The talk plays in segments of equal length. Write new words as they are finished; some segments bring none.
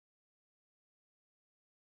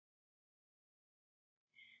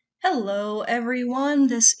Hello, everyone.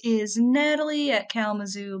 This is Natalie at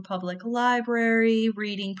Kalamazoo Public Library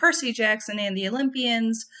reading Percy Jackson and the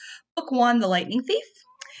Olympians, Book 1, The Lightning Thief.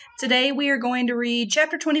 Today we are going to read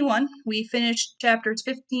Chapter 21. We finished chapters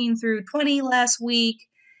 15 through 20 last week.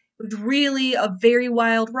 It was really a very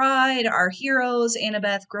wild ride. Our heroes,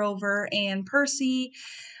 Annabeth, Grover, and Percy,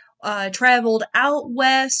 traveled out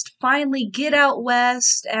west, finally get out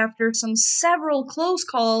west after several close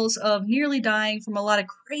calls of nearly dying from a lot of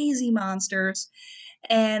crazy monsters.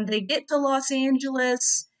 And they get to Los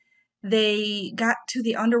Angeles. They got to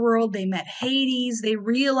the underworld. They met Hades. They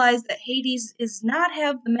realized that Hades does not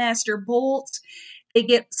have the master bolts. They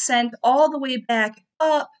get sent all the way back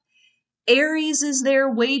up. Ares is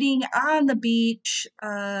there waiting on the beach,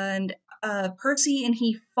 and Percy and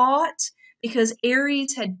he fought because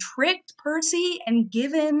Ares had tricked Percy and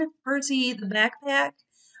given Percy the backpack,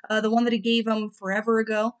 the one that he gave him forever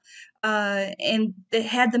ago, and it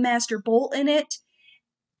had the Master Bolt in it.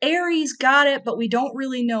 Ares got it, but we don't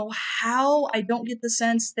really know how. I don't get the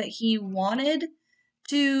sense that he wanted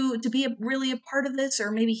to be really a part of this, or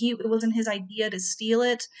maybe it wasn't his idea to steal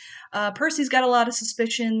it. Percy's got a lot of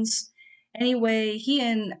suspicions. Anyway, he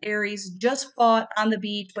and Ares just fought on the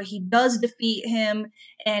beach, but he does defeat him,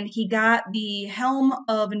 and he got the Helm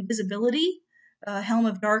of Invisibility, Helm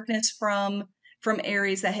of Darkness from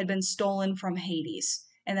Ares that had been stolen from Hades.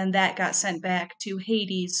 And then that got sent back to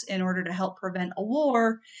Hades in order to help prevent a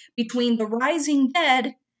war between the rising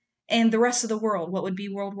dead and the rest of the world, what would be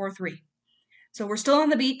World War III. So we're still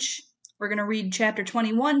on the beach. We're going to read chapter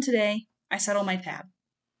 21 today. I settle my tab.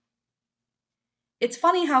 It's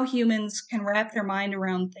funny how humans can wrap their mind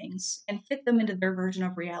around things and fit them into their version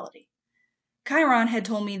of reality. Chiron had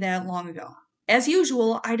told me that long ago. As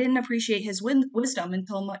usual, I didn't appreciate his wisdom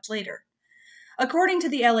until much later. According to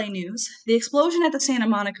the LA News, the explosion at the Santa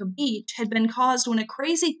Monica beach had been caused when a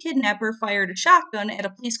crazy kidnapper fired a shotgun at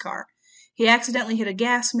a police car. He accidentally hit a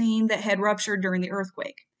gas main that had ruptured during the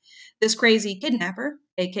earthquake. This crazy kidnapper,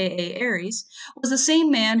 aka Ares, was the same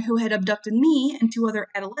man who had abducted me and two other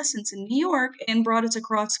adolescents in New York and brought us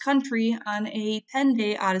across country on a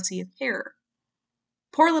 10-day odyssey of terror.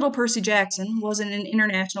 Poor little Percy Jackson wasn't an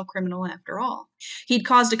international criminal after all. He'd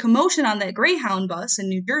caused a commotion on that Greyhound bus in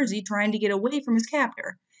New Jersey trying to get away from his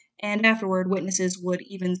captor, and afterward witnesses would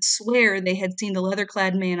even swear they had seen the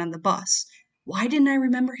leather-clad man on the bus. Why didn't I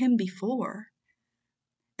remember him before?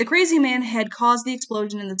 The crazy man had caused the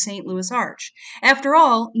explosion in the St. Louis Arch. After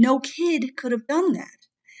all, no kid could have done that.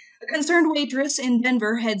 A concerned waitress in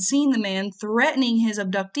Denver had seen the man threatening his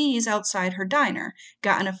abductees outside her diner,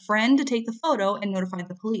 gotten a friend to take the photo, and notified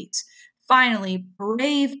the police. Finally,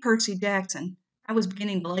 brave Percy Jackson, I was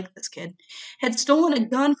beginning to like this kid, had stolen a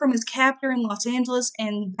gun from his captor in Los Angeles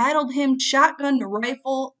and battled him shotgun to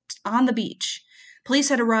rifle on the beach. Police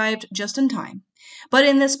had arrived just in time. But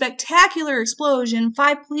in the spectacular explosion,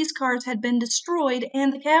 5 police cars had been destroyed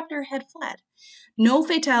and the captor had fled. No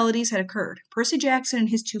fatalities had occurred. Percy Jackson and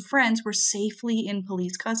his 2 friends were safely in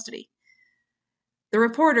police custody. The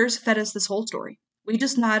reporters fed us this whole story. We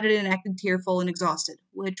just nodded and acted tearful and exhausted,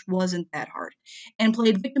 which wasn't that hard, and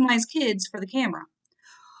played victimized kids for the camera.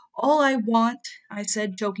 All I want, I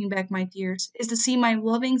said, choking back my tears, is to see my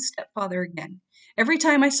loving stepfather again. Every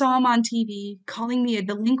time I saw him on TV, calling me a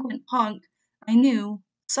delinquent punk, I knew,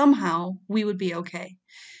 somehow, we would be okay.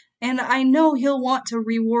 And I know he'll want to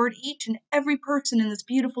reward each and every person in this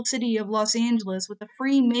beautiful city of Los Angeles with a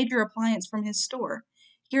free major appliance from his store.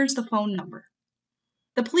 Here's the phone number.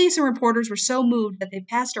 The police and reporters were so moved that they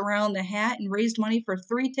passed around the hat and raised money for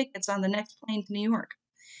 3 tickets on the next plane to New York.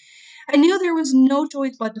 I knew there was no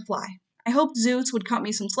choice but to fly. I hoped Zeus would cut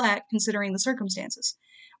me some slack, considering the circumstances,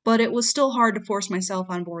 but it was still hard to force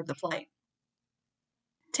myself on board the flight.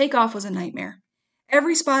 Takeoff was a nightmare.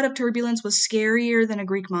 Every spot of turbulence was scarier than a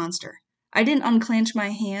Greek monster. I didn't unclench my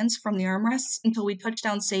hands from the armrests until we touched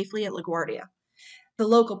down safely at LaGuardia. The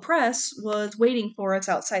local press was waiting for us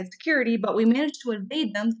outside security, but we managed to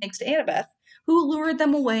evade them thanks to Annabeth, who lured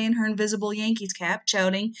them away in her invisible Yankees cap,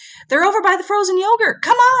 shouting, "They're over by the frozen yogurt!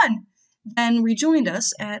 Come on!" Then rejoined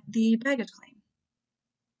us at the baggage claim.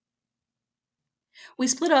 We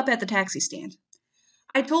split up at the taxi stand.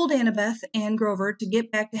 I told Annabeth and Grover to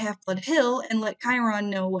get back to Half-Blood Hill and let Chiron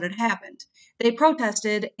know what had happened. They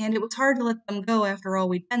protested, and it was hard to let them go after all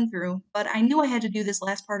we'd been through, but I knew I had to do this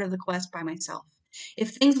last part of the quest by myself. If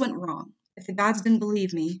things went wrong, if the gods didn't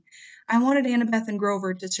believe me, I wanted Annabeth and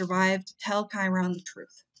Grover to survive to tell Chiron the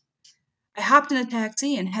truth. I hopped in a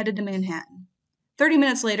taxi and headed to Manhattan. 30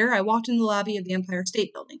 minutes later, I walked in the lobby of the Empire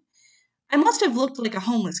State Building. I must have looked like a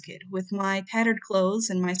homeless kid, with my tattered clothes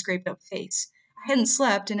and my scraped-up face. I hadn't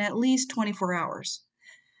slept in at least 24 hours.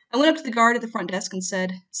 I went up to the guard at the front desk and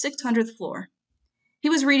said, 600th floor. He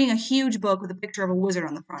was reading a huge book with a picture of a wizard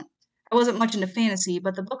on the front. I wasn't much into fantasy,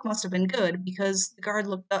 but the book must have been good because the guard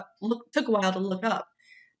took a while to look up.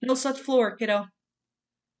 No such floor, kiddo.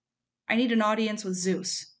 I need an audience with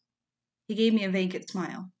Zeus. He gave me a vacant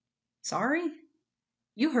smile. Sorry?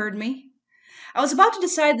 You heard me. I was about to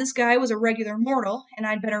decide this guy was a regular mortal, and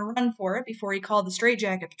I'd better run for it before he called the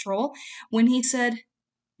straitjacket patrol, when he said,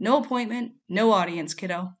 no appointment, no audience,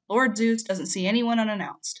 kiddo. Lord Zeus doesn't see anyone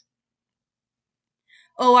unannounced.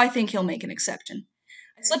 Oh, I think he'll make an exception.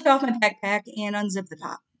 I slipped off my backpack and unzipped the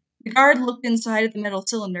top. The guard looked inside at the metal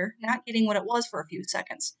cylinder, not getting what it was for a few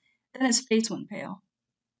seconds. Then his face went pale.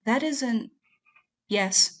 That isn't...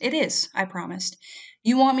 Yes, it is, I promised.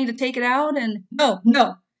 You want me to take it out and...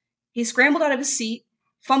 No. He scrambled out of his seat,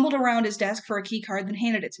 fumbled around his desk for a key card, then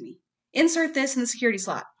handed it to me. Insert this in the security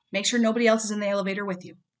slot. Make sure nobody else is in the elevator with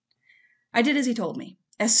you. I did as he told me.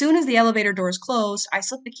 As soon as the elevator doors closed, I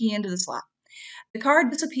slipped the key into the slot. The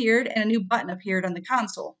card disappeared and a new button appeared on the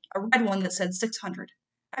console, a red one that said 600.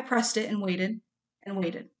 I pressed it and waited and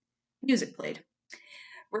waited. Music played.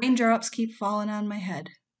 Raindrops keep falling on my head.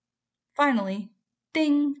 Finally,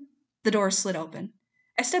 ding, the door slid open.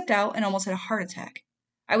 I stepped out and almost had a heart attack.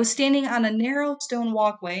 I was standing on a narrow stone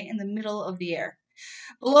walkway in the middle of the air.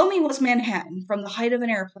 Below me was Manhattan from the height of an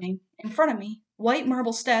airplane. In front of me, white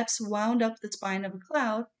marble steps wound up the spine of a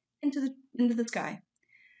cloud into the sky.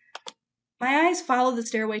 My eyes followed the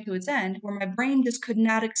stairway to its end, where my brain just could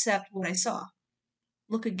not accept what I saw.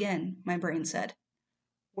 Look again, my brain said.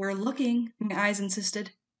 We're looking, my eyes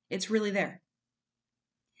insisted. It's really there.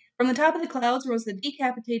 From the top of the clouds rose the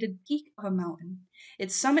decapitated peak of a mountain,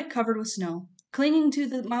 its summit covered with snow. Clinging to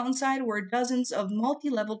the mountainside were dozens of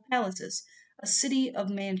multi-leveled palaces, a city of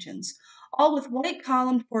mansions, all with white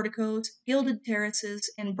columned porticos, gilded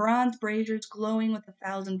terraces, and bronze braziers glowing with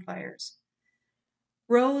 1,000 fires.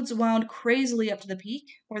 Roads wound crazily up to the peak,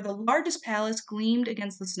 where the largest palace gleamed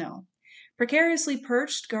against the snow. Precariously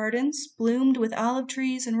perched gardens bloomed with olive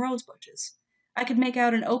trees and rose bushes. I could make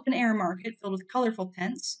out an open-air market filled with colorful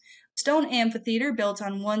tents, a stone amphitheater built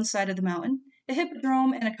on one side of the mountain, a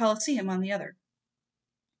hippodrome, and a coliseum on the other.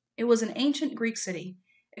 It was an ancient Greek city,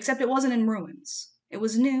 except it wasn't in ruins. It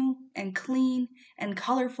was new and clean and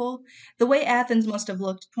colorful, the way Athens must have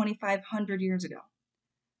looked 2,500 years ago.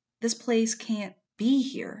 This place can't be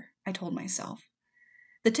here, I told myself.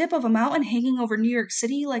 The tip of a mountain hanging over New York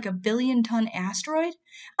City like a billion-ton asteroid?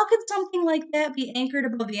 How could something like that be anchored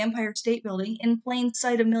above the Empire State Building in plain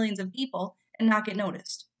sight of millions of people and not get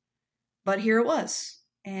noticed? But here it was,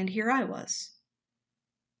 and here I was.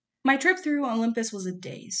 My trip through Olympus was a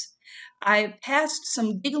daze. I passed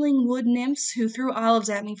some giggling wood nymphs who threw olives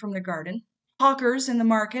at me from their garden. Hawkers in the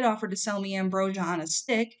market offered to sell me ambrosia on a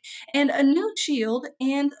stick, and a new shield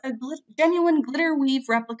and a genuine glitter weave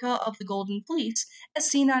replica of the Golden Fleece, as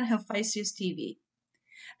seen on Hephaestus TV.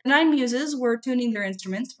 The 9 muses were tuning their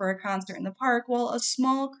instruments for a concert in the park while a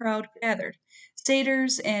small crowd gathered.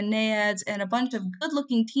 Satyrs and naiads and a bunch of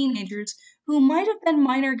good-looking teenagers who might have been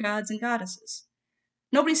minor gods and goddesses.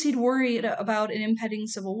 Nobody seemed worried about an impending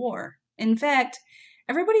civil war. In fact,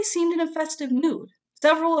 everybody seemed in a festive mood.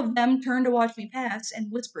 Several of them turned to watch me pass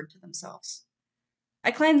and whispered to themselves. I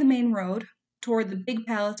climbed the main road toward the big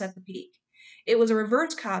palace at the peak. It was a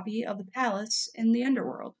reverse copy of the palace in the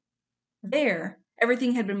underworld. There,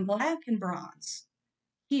 everything had been black and bronze.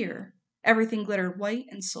 Here, everything glittered white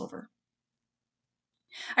and silver.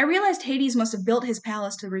 I realized Hades must have built his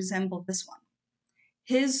palace to resemble this one.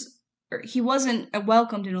 He wasn't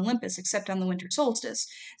welcomed in Olympus except on the winter solstice,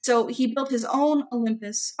 so he built his own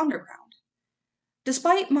Olympus underground.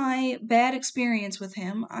 Despite my bad experience with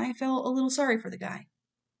him, I felt a little sorry for the guy.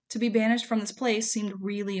 To be banished from this place seemed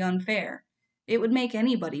really unfair. It would make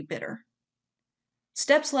anybody bitter.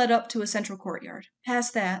 Steps led up to a central courtyard.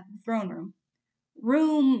 Past that, the throne room.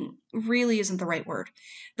 Room really isn't the right word.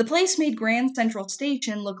 The place made Grand Central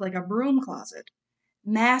Station look like a broom closet.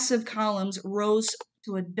 Massive columns rose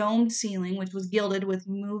to a domed ceiling which was gilded with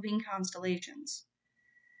moving constellations.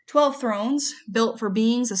 12 thrones, built for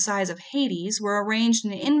beings the size of Hades, were arranged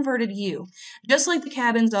in an inverted U, just like the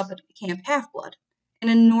cabins up at Camp Half-Blood. An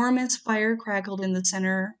enormous fire crackled in the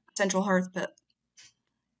central hearth pit.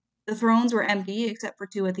 The thrones were empty except for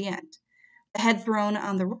 2 at the end, the head throne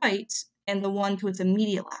on the right and the one to its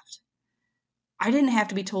immediate left. I didn't have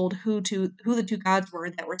to be told who the 2 gods were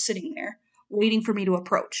that were sitting there, waiting for me to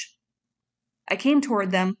approach. I came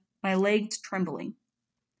toward them, my legs trembling.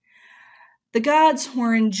 The gods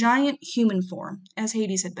were in giant human form, as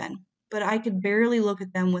Hades had been, but I could barely look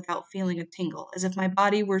at them without feeling a tingle, as if my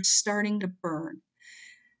body were starting to burn.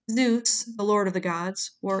 Zeus, the lord of the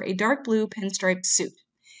gods, wore a dark blue pinstriped suit.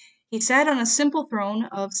 He sat on a simple throne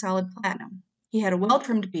of solid platinum. He had a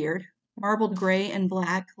well-trimmed beard, marbled gray and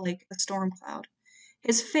black like a storm cloud.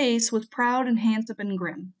 His face was proud and handsome and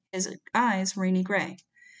grim, his eyes rainy gray.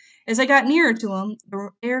 As I got nearer to him, the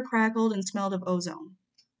air crackled and smelled of ozone.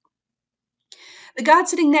 The god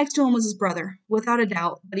sitting next to him was his brother, without a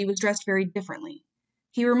doubt, but he was dressed very differently.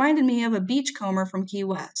 He reminded me of a beachcomber from Key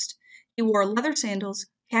West. He wore leather sandals,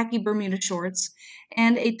 khaki Bermuda shorts,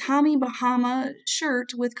 and a Tommy Bahama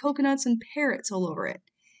shirt with coconuts and parrots all over it.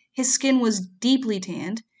 His skin was deeply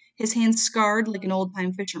tanned, his hands scarred like an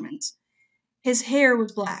old-time fisherman's. His hair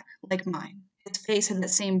was black, like mine. His face had that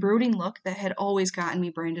same brooding look that had always gotten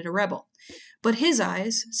me branded a rebel. But his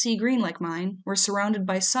eyes, sea green like mine, were surrounded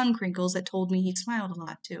by sun crinkles that told me he smiled a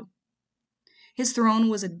lot too. His throne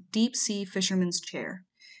was a deep-sea fisherman's chair.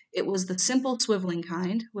 It was the simple swiveling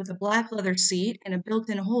kind, with a black leather seat and a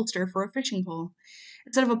built-in holster for a fishing pole.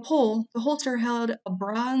 Instead of a pole, the holster held a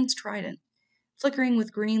bronze trident, flickering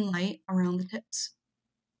with green light around the tips.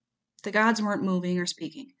 The gods weren't moving or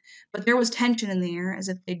speaking, but there was tension in the air as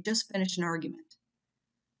if they'd just finished an argument.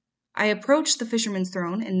 I approached the fisherman's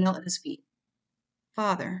throne and knelt at his feet.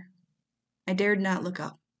 Father. I dared not look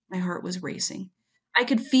up. My heart was racing. I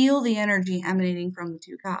could feel the energy emanating from the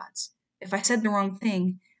two gods. If I said the wrong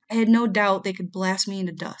thing, I had no doubt they could blast me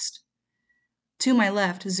into dust. To my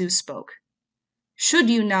left, Zeus spoke. Should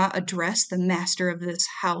you not address the master of this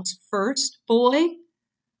house first, boy?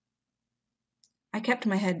 I kept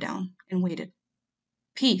my head down and waited.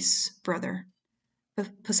 Peace, brother,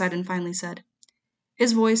 Poseidon finally said.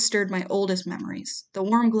 His voice stirred my oldest memories, the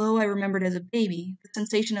warm glow I remembered as a baby, the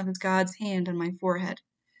sensation of his god's hand on my forehead.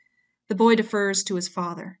 The boy defers to his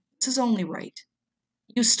father. This is only right.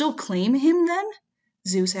 You still claim him, then?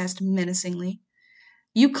 Zeus asked menacingly.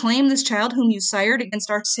 You claim this child whom you sired against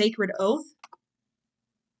our sacred oath?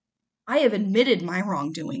 I have admitted my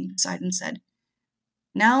wrongdoing, Poseidon said.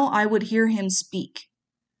 Now I would hear him speak.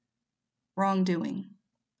 Wrongdoing.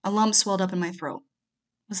 A lump swelled up in my throat.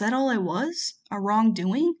 Was that all I was? A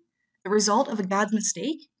wrongdoing? The result of a god's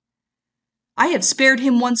mistake? I have spared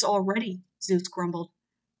him once already, Zeus grumbled.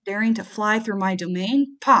 Daring to fly through my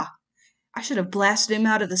domain? Pah! I should have blasted him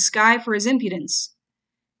out of the sky for his impudence.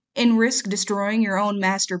 And risk destroying your own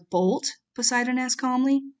master bolt? Poseidon asked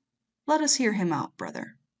calmly. Let us hear him out,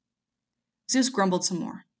 brother. Zeus grumbled some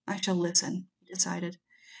more. I shall listen, he decided.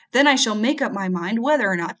 Then I shall make up my mind whether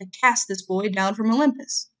or not to cast this boy down from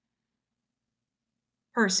Olympus.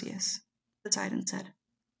 Perseus, Poseidon said,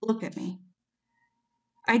 look at me.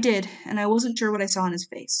 I did, and I wasn't sure what I saw in his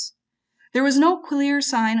face. There was no clear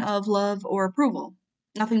sign of love or approval,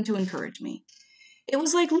 nothing to encourage me. It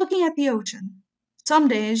was like looking at the ocean. Some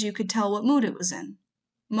days you could tell what mood it was in.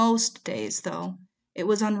 Most days, though, it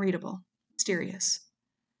was unreadable, mysterious.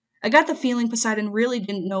 I got the feeling Poseidon really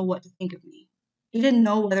didn't know what to think of me. He didn't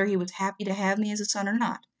know whether he was happy to have me as a son or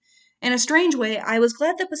not. In a strange way, I was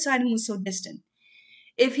glad that Poseidon was so distant.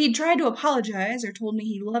 If he'd tried to apologize or told me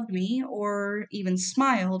he loved me or even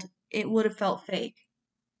smiled, it would have felt fake.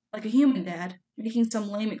 Like a human dad, making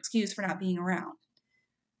some lame excuse for not being around.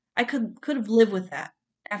 I could have lived with that.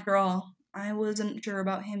 After all, I wasn't sure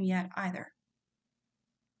about him yet either.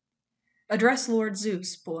 Address Lord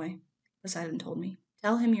Zeus, boy, Poseidon told me.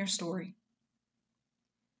 Tell him your story.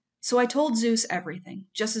 So I told Zeus everything,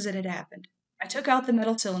 just as it had happened. I took out the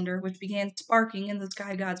metal cylinder, which began sparking in the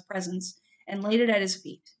sky god's presence, and laid it at his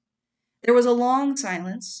feet. There was a long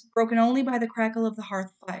silence, broken only by the crackle of the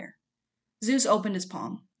hearth fire. Zeus opened his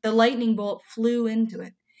palm. The lightning bolt flew into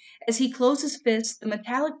it. As he closed his fist, the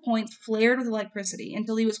metallic points flared with electricity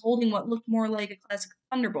until he was holding what looked more like a classic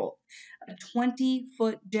thunderbolt, a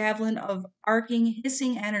 20-foot javelin of arcing,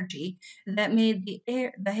 hissing energy that made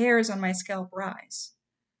the hairs on my scalp rise.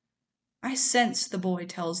 I sense the boy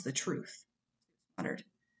tells the truth, he muttered,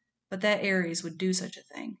 but that Ares would do such a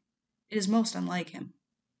thing. It is most unlike him.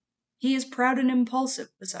 He is proud and impulsive,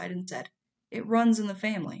 Poseidon said. It runs in the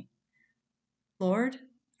family. Lord?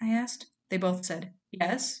 I asked. They both said,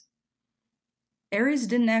 yes. Ares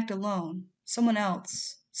didn't act alone. Someone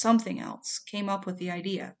else, something else, came up with the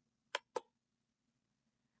idea.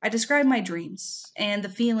 I described my dreams and the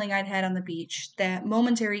feeling I'd had on the beach, that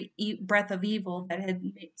momentary breath of evil that had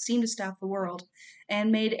seemed to stop the world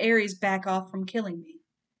and made Ares back off from killing me.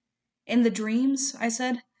 In the dreams, I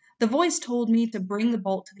said, the voice told me to bring the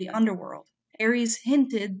bolt to the underworld. Ares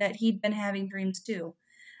hinted that he'd been having dreams too.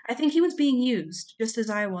 I think he was being used, just as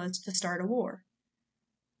I was, to start a war.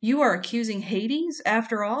 You are accusing Hades,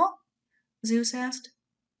 after all? Zeus asked.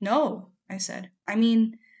 No, I said. I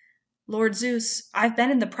mean, Lord Zeus, I've been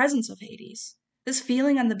in the presence of Hades. This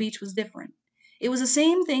feeling on the beach was different. It was the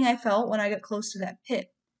same thing I felt when I got close to that pit.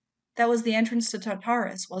 That was the entrance to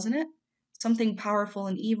Tartarus, wasn't it? Something powerful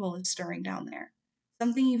and evil is stirring down there.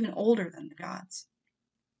 Something even older than the gods.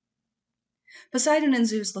 Poseidon and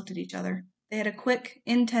Zeus looked at each other. They had a quick,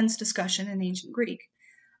 intense discussion in ancient Greek.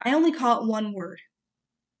 I only caught one word.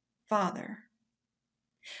 Father.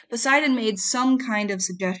 Poseidon made some kind of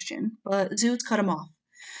suggestion, but Zeus cut him off.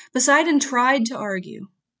 Poseidon tried to argue.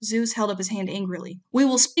 Zeus held up his hand angrily. We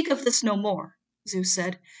will speak of this no more, Zeus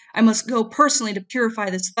said. I must go personally to purify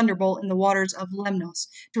this thunderbolt in the waters of Lemnos,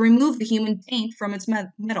 to remove the human taint from its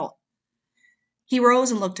metal. He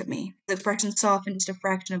rose and looked at me. His expression softened just a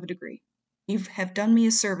fraction of a degree. You have done me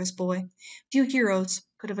a service, boy. Few heroes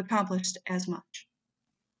could have accomplished as much.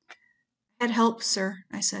 I had help, sir,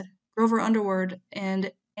 I said. Grover Underwood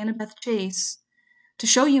and Annabeth Chase. To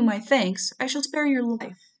show you my thanks, I shall spare your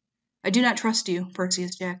life. I do not trust you,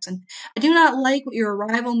 Perseus Jackson. I do not like what your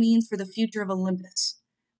arrival means for the future of Olympus.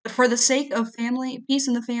 But for the sake of family, peace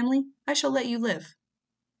in the family, I shall let you live.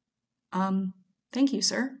 Thank you,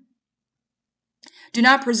 sir. Do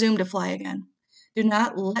not presume to fly again. Do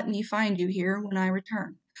not let me find you here when I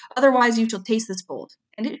return. Otherwise you shall taste this bolt,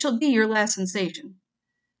 and it shall be your last sensation.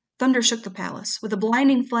 Thunder shook the palace. With a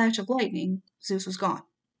blinding flash of lightning, Zeus was gone.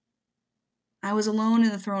 I was alone in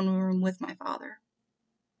the throne room with my father.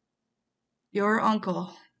 Your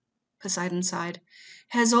uncle, Poseidon sighed,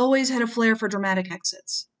 has always had a flair for dramatic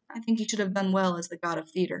exits. I think he should have done well as the god of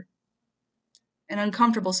theater. An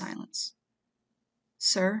uncomfortable silence.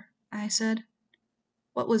 Sir, I said,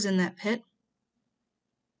 what was in that pit?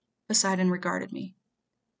 Poseidon regarded me.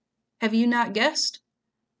 Have you not guessed?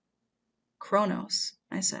 Kronos,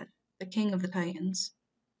 I said, the king of the Titans.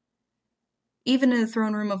 Even in the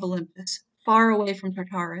throne room of Olympus, far away from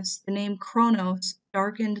Tartarus, the name Kronos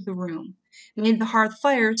darkened the room, made the hearth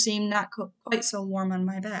fire seem not quite so warm on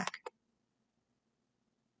my back.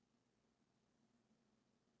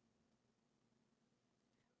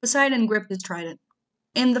 Poseidon gripped his trident.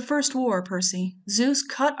 In the first war, Percy, Zeus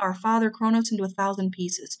cut our father Kronos into 1,000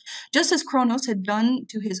 pieces, just as Kronos had done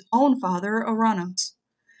to his own father Ouranos.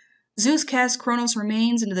 Zeus cast Kronos'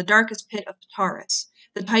 remains into the darkest pit of Tartarus.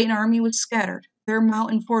 The Titan army was scattered, their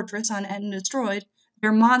mountain fortress on Etna destroyed,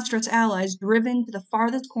 their monstrous allies driven to the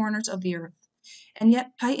farthest corners of the earth. And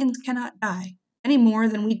yet Titans cannot die, any more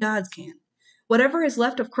than we gods can. Whatever is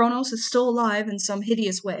left of Kronos is still alive in some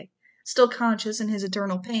hideous way, still conscious in his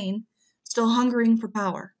eternal pain, still hungering for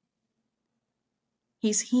power.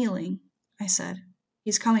 He's healing, I said.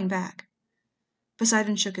 He's coming back.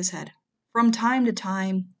 Poseidon shook his head. From time to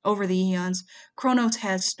time, over the eons, Kronos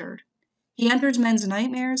has stirred. He enters men's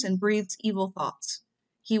nightmares and breathes evil thoughts.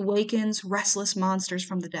 He wakens restless monsters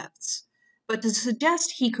from the depths. But to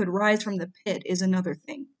suggest he could rise from the pit is another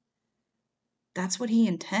thing. That's what he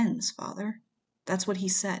intends, Father. That's what he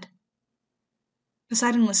said.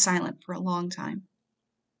 Poseidon was silent for a long time.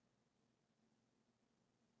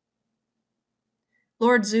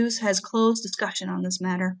 Lord Zeus has closed discussion on this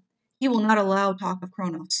matter. He will not allow talk of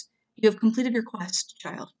Kronos. You have completed your quest,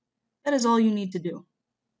 child. That is all you need to do.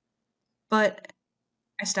 But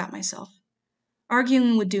I stopped myself.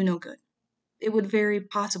 Arguing would do no good. It would very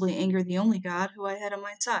possibly anger the only god who I had on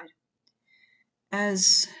my side.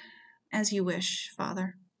 As you wish,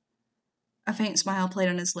 Father. A faint smile played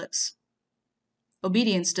on his lips.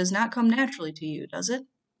 Obedience does not come naturally to you, does it?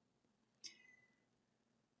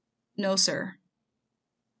 No, sir.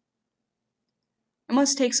 I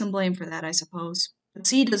must take some blame for that, I suppose. The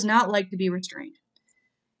sea does not like to be restrained.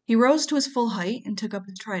 He rose to his full height and took up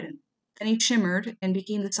his trident. Then he shimmered and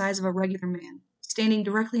became the size of a regular man, standing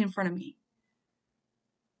directly in front of me.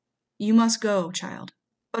 You must go, child.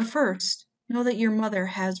 But first, know that your mother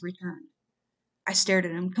has returned. I stared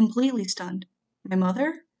at him, completely stunned. My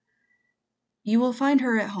mother? You will find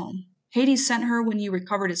her at home. Hades sent her when you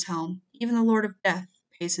recovered his helm. Even the Lord of Death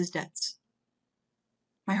pays his debts.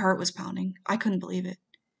 My heart was pounding. I couldn't believe it.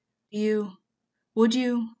 Would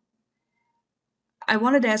you? I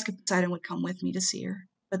wanted to ask if Poseidon would come with me to see her,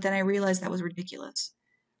 but then I realized that was ridiculous.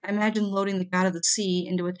 I imagined loading the god of the sea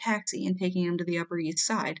into a taxi and taking him to the Upper East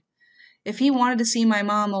Side. If he wanted to see my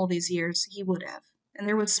mom all these years, he would have, and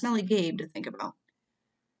there was Smelly Gabe to think about.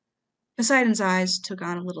 Poseidon's eyes took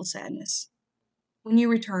on a little sadness. When you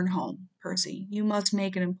return home, Percy, you must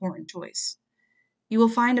make an important choice. You will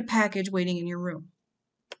find a package waiting in your room.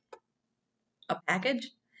 A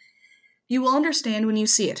package? You will understand when you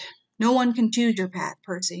see it. No one can choose your path,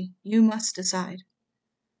 Percy. You must decide.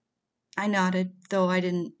 I nodded, though I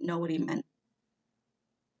didn't know what he meant.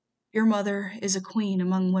 Your mother is a queen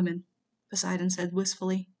among women, Poseidon said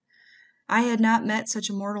wistfully. I had not met such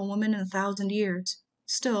a mortal woman in 1,000 years.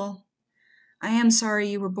 Still, I am sorry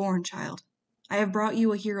you were born, child. I have brought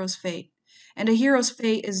you a hero's fate, and a hero's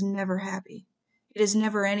fate is never happy. It is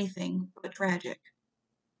never anything but tragic.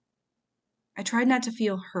 I tried not to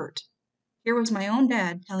feel hurt. Here was my own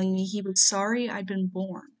dad telling me he was sorry I'd been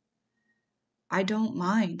born. I don't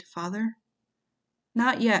mind, Father.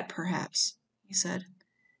 Not yet, perhaps, he said.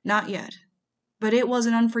 Not yet. But it was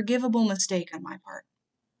an unforgivable mistake on my part.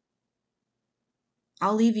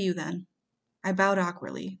 I'll leave you then. I bowed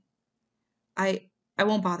awkwardly. I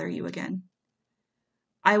won't bother you again.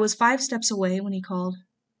 I was 5 steps away when he called,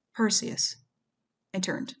 Perseus. I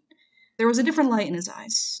turned. There was a different light in his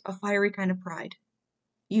eyes, a fiery kind of pride.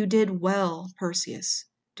 You did well, Perseus.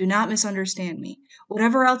 Do not misunderstand me.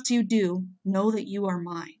 Whatever else you do, know that you are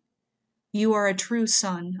mine. You are a true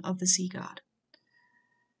son of the sea god.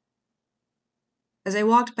 As I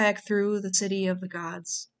walked back through the city of the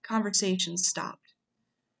gods, conversations stopped.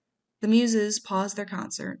 The muses paused their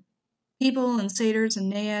concert. People and satyrs and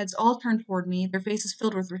naiads all turned toward me, their faces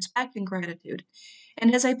filled with respect and gratitude,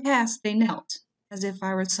 and as I passed, they knelt, as if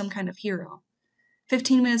I were some kind of hero.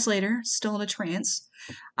 15 minutes later, still in a trance,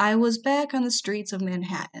 I was back on the streets of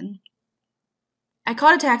Manhattan. I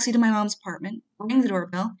caught a taxi to my mom's apartment, rang the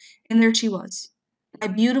doorbell, and there she was. My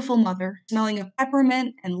beautiful mother, smelling of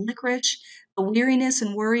peppermint and licorice, the weariness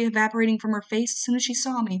and worry evaporating from her face as soon as she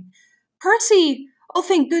saw me. Percy! Oh,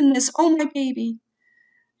 thank goodness! Oh, my baby!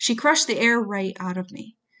 She crushed the air right out of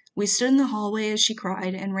me. We stood in the hallway as she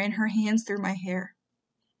cried and ran her hands through my hair.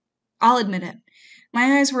 I'll admit it.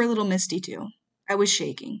 My eyes were a little misty, too. I was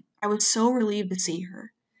shaking. I was so relieved to see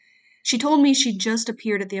her. She told me she'd just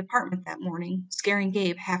appeared at the apartment that morning, scaring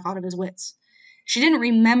Gabe half out of his wits. She didn't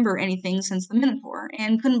remember anything since the Minotaur,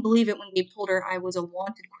 and couldn't believe it when Gabe told her I was a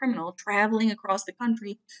wanted criminal traveling across the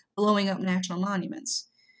country, blowing up national monuments.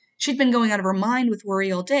 She'd been going out of her mind with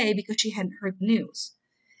worry all day because she hadn't heard the news.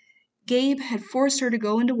 Gabe had forced her to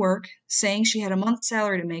go into work, saying she had a month's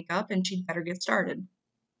salary to make up and she'd better get started.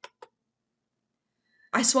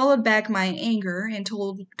 I swallowed back my anger and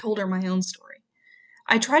told her my own story.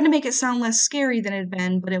 I tried to make it sound less scary than it had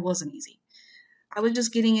been, but it wasn't easy. I was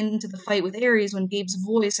just getting into the fight with Ares when Gabe's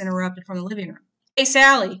voice interrupted from the living room. Hey,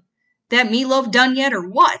 Sally, that meatloaf done yet or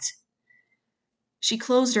what? She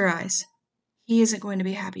closed her eyes. He isn't going to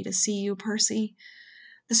be happy to see you, Percy.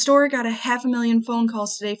 The store got 500,000 phone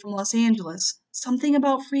calls today from Los Angeles. Something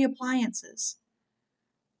about free appliances.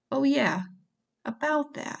 Oh, yeah,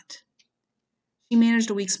 about that. She managed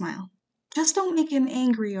a weak smile. Just don't make him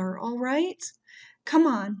angrier, all right? Come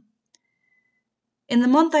on. In the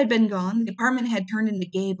month I'd been gone, the apartment had turned into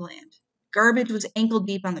Gabeland. Garbage was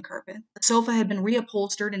ankle-deep on the carpet. The sofa had been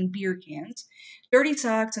reupholstered in beer cans. Dirty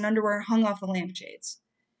socks and underwear hung off the lampshades.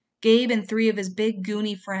 Gabe and 3 of his big,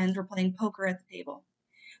 goony friends were playing poker at the table.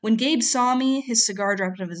 When Gabe saw me, his cigar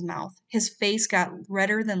dropped out of his mouth. His face got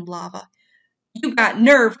redder than lava. You got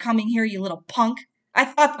nerve coming here, you little punk. I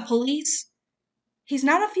thought the police... He's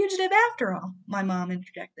not a fugitive after all, my mom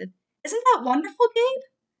interjected. Isn't that wonderful, Gabe?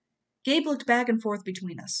 Gabe looked back and forth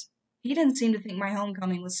between us. He didn't seem to think my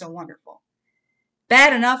homecoming was so wonderful.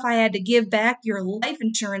 Bad enough I had to give back your life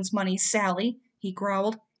insurance money, Sally, he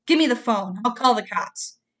growled. Give me the phone. I'll call the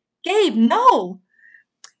cops. Gabe, no!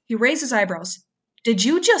 He raised his eyebrows. Did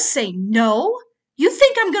you just say no? You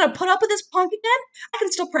think I'm going to put up with this punk again? I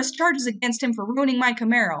can still press charges against him for ruining my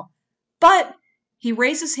Camaro. But he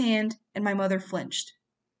raised his hand, and my mother flinched.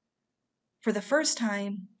 For the first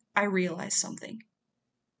time, I realized something.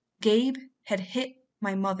 Gabe had hit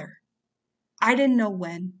my mother. I didn't know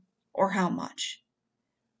when or how much,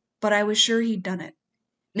 but I was sure he'd done it.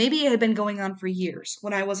 Maybe it had been going on for years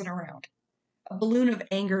when I wasn't around. A balloon of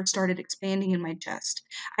anger started expanding in my chest.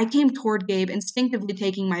 I came toward Gabe, instinctively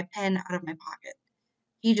taking my pen out of my pocket.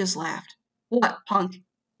 He just laughed. What, punk?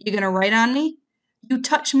 You gonna write on me? You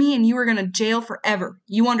touch me and you are gonna jail forever.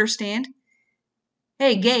 You understand?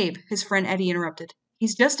 Hey, Gabe, his friend Eddie interrupted.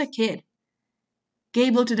 He's just a kid.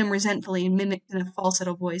 Gabe looked at him resentfully and mimicked in a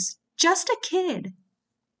falsetto voice. Just a kid.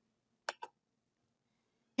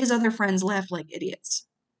 His other friends laughed like idiots.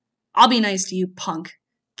 I'll be nice to you, punk.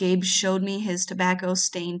 Gabe showed me his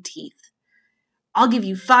tobacco-stained teeth. I'll give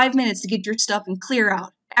you 5 minutes to get your stuff and clear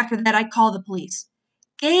out. After that, I call the police.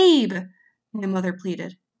 Gabe, my mother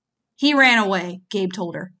pleaded. He ran away, Gabe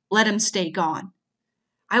told her. Let him stay gone.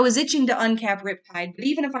 I was itching to uncap Riptide, but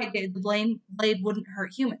even if I did, the blade wouldn't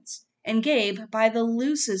hurt humans. And Gabe, by the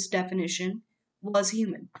loosest definition, was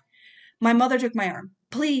human. My mother took my arm.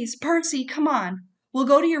 Please, Percy, come on. We'll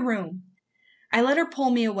go to your room. I let her pull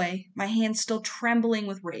me away, my hands still trembling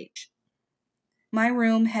with rage. My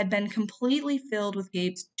room had been completely filled with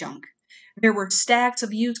Gabe's junk. There were stacks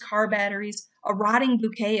of used car batteries, a rotting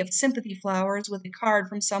bouquet of sympathy flowers with a card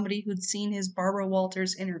from somebody who'd seen his Barbara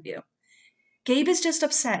Walters interview. "Gabe is just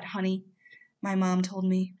upset, honey," my mom told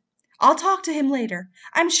me. "I'll talk to him later.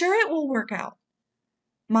 I'm sure it will work out."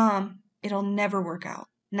 "Mom, it'll never work out.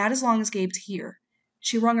 Not as long as Gabe's here."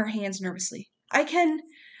 She wrung her hands nervously.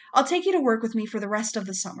 I'll take you to work with me for the rest of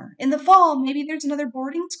the summer. In the fall, maybe there's another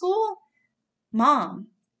boarding school?"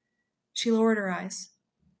 "Mom." She lowered her eyes.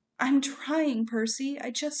 "I'm trying, Percy.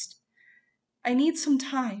 I need some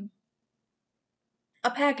time."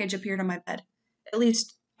 A package appeared on my bed. At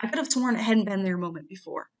least, I could have sworn it hadn't been there a moment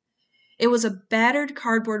before. It was a battered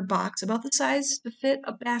cardboard box about the size to fit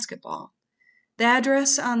a basketball. The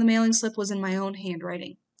address on the mailing slip was in my own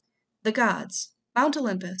handwriting. The Gods, Mount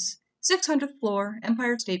Olympus, 600th floor,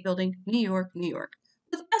 Empire State Building, New York, New York.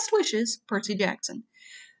 With best wishes, Percy Jackson.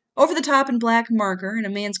 Over the top in black marker, in a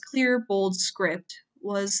man's clear, bold script,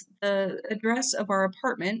 was the address of our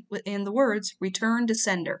apartment and the words, "Return to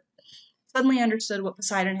Sender." Suddenly I understood what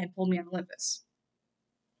Poseidon had told me on Olympus.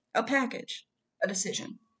 A package. A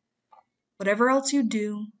decision. "Whatever else you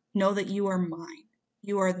do, know that you are mine.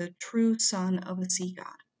 You are the true son of a sea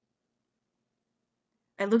god."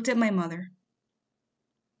 I looked at my mother.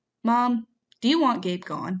 "Mom, do you want Gabe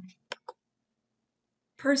gone?"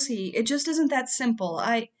 "Percy, it just isn't that simple.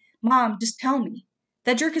 Mom, just tell me.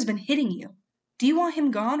 That jerk has been hitting you. Do you want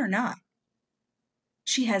him gone or not?"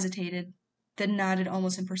 She hesitated, then nodded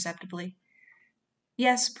almost imperceptibly.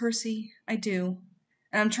 "Yes, Percy, I do.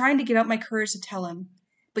 And I'm trying to get up my courage to tell him.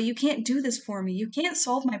 But you can't do this for me. You can't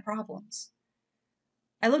solve my problems."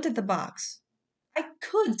 I looked at the box. I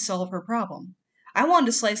could solve her problem. I wanted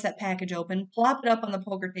to slice that package open, plop it up on the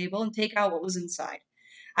poker table, and take out what was inside.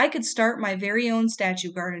 I could start my very own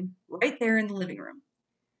statue garden right there in the living room.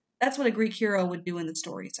 That's what a Greek hero would do in the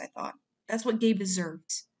stories, I thought. That's what Gabe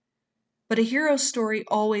deserves. But a hero's story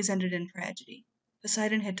always ended in tragedy.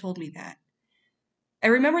 Poseidon had told me that. I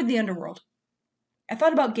remembered the underworld. I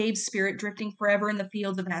thought about Gabe's spirit drifting forever in the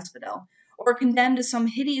fields of asphodel, or condemned to some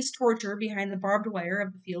hideous torture behind the barbed wire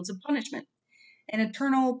of the fields of punishment. An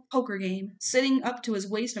eternal poker game, sitting up to his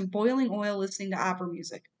waist in boiling oil listening to opera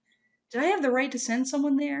music. Did I have the right to send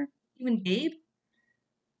someone there? Even Gabe?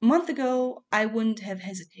 A month ago, I wouldn't have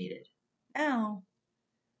hesitated. Now,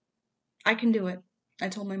 I can do it, I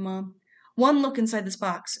told my mom. "One look inside this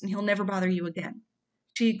box, and he'll never bother you again."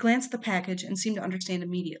 She glanced at the package and seemed to understand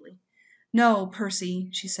immediately. "No, Percy,"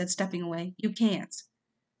 she said, stepping away. "You can't."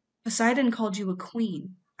 "Poseidon called you a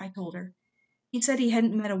queen," I told her. "He said he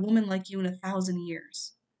hadn't met a woman like you in 1,000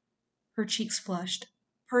 years." Her cheeks flushed.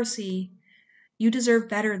 "Percy, you deserve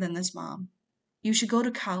better than this, Mom. You should go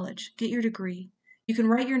to college, get your degree. You can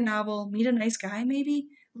write your novel, meet a nice guy maybe,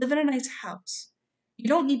 live in a nice house. You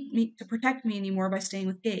don't need me to protect me anymore by staying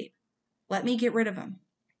with Gabe. Let me get rid of him."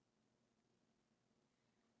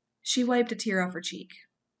 She wiped a tear off her cheek.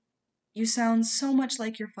 "You sound so much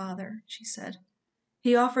like your father," she said.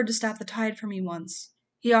 "He offered to stop the tide for me once.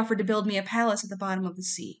 He offered to build me a palace at the bottom of the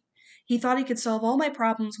sea. He thought he could solve all my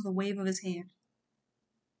problems with a wave of his hand."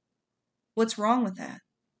 "What's wrong with that?"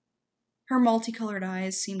 Her multicolored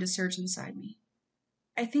eyes seemed to search inside me.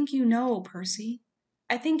 "I think you know, Percy.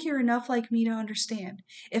 I think you're enough like me to understand.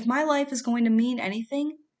 If my life is going to mean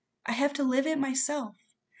anything, I have to live it myself.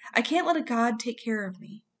 I can't let a god take care of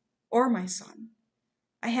me. Or my son.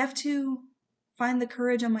 I have to find the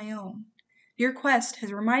courage on my own. Your quest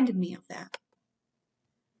has reminded me of that."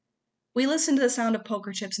 We listened to the sound of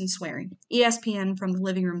poker chips and swearing, ESPN from the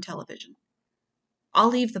living room television. "I'll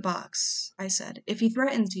leave the box," I said, "if he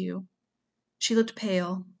threatens you." She looked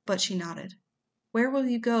pale, but she nodded. "Where will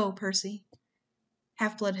you go, Percy?"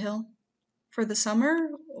 "Half-Blood Hill. For the summer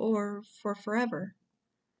or for forever?"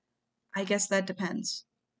 "I guess that depends."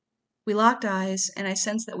 We locked eyes, and I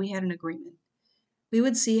sensed that we had an agreement. We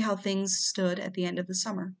would see how things stood at the end of the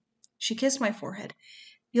summer. She kissed my forehead.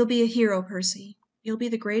 "You'll be a hero, Percy. You'll be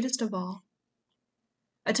the greatest of all."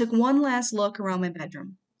 I took one last look around my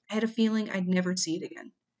bedroom. I had a feeling I'd never see it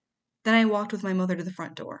again. Then I walked with my mother to the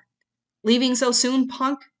front door. "Leaving so soon,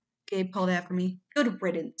 punk?" Gabe called after me. "Good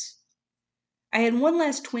riddance." I had one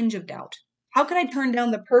last twinge of doubt. How could I turn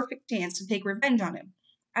down the perfect chance to take revenge on him?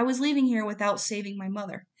 I was leaving here without saving my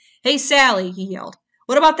mother. "Hey, Sally," he yelled.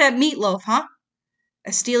 "What about that meatloaf, huh?"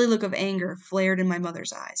 A steely look of anger flared in my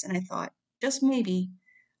mother's eyes, and I thought, just maybe,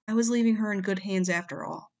 I was leaving her in good hands after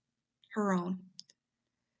all. Her own.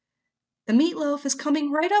 "The meatloaf is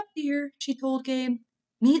coming right up, dear," she told Gabe.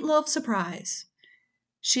 "Meatloaf surprise."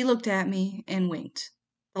 She looked at me and winked.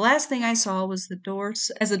 The last thing I saw was the door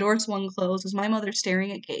swung closed was my mother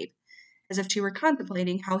staring at Gabe, as if she were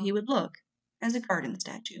contemplating how he would look as a garden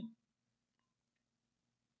statue.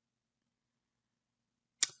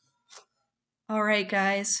 All right,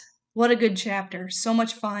 guys. What a good chapter. So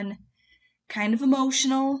much fun. Kind of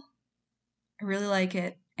emotional. I really like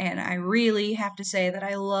it. And I really have to say that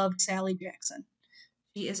I loved Sally Jackson.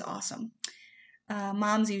 She is awesome.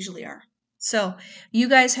 Moms usually are. So, you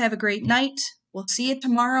guys have a great night. We'll see you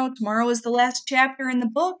tomorrow. Tomorrow is the last chapter in the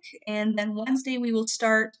book, and then Wednesday we will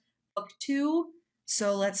start book 2.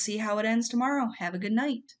 So, let's see how it ends tomorrow. Have a good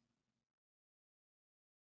night.